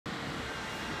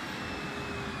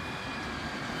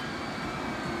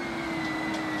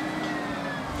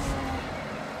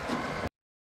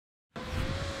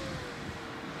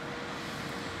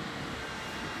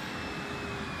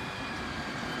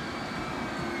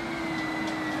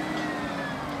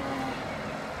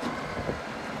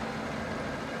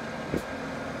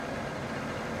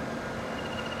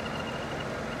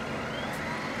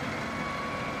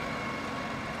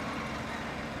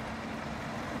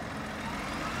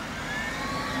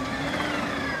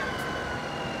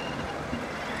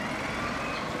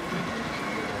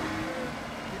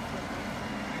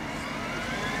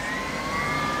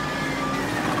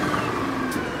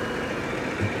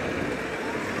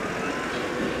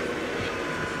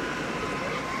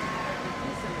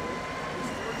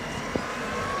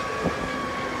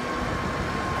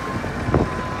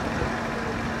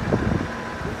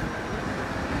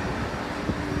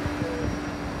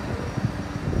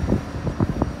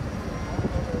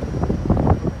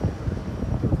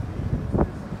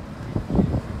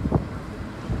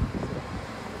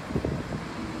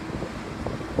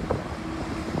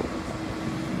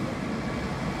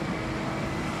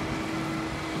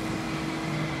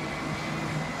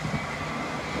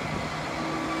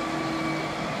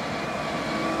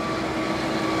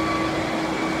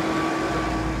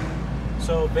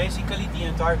So basically the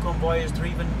entire convoy is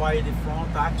driven by the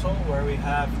front axle, where we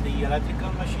have the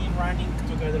electrical machine running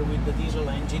together with the diesel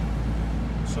engine.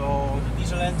 So the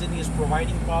diesel engine is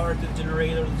providing power to the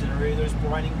generator is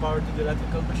providing power to the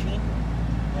electrical machine,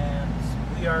 and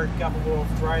we are capable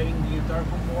of driving the entire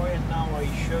convoy. And now I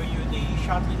show you the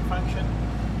shuttling function.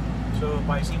 So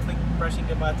by simply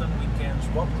pressing a button, we can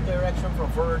swap the direction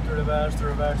from forward to reverse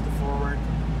to forward,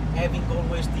 having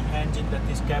always the engine that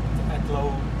is kept at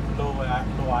low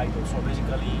idle. So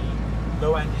basically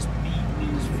low engine speed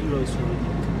means fuel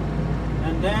saving.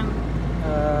 And then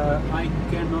I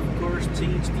can of course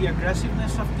change the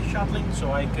aggressiveness of the shuttling,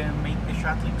 so I can make the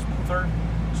shuttling smoother.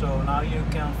 So now you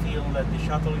can feel that the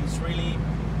shuttle is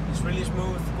really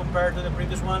smooth compared to the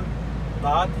previous one.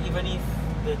 But even if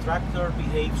the tractor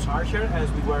behaves harsher,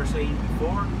 as we were saying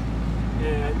before,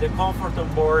 the comfort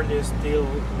on board is still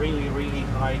really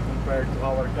high compared to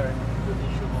our current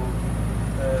traditional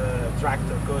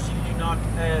tractor, because you do not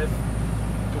have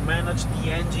to manage the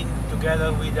engine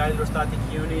together with the hydrostatic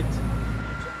unit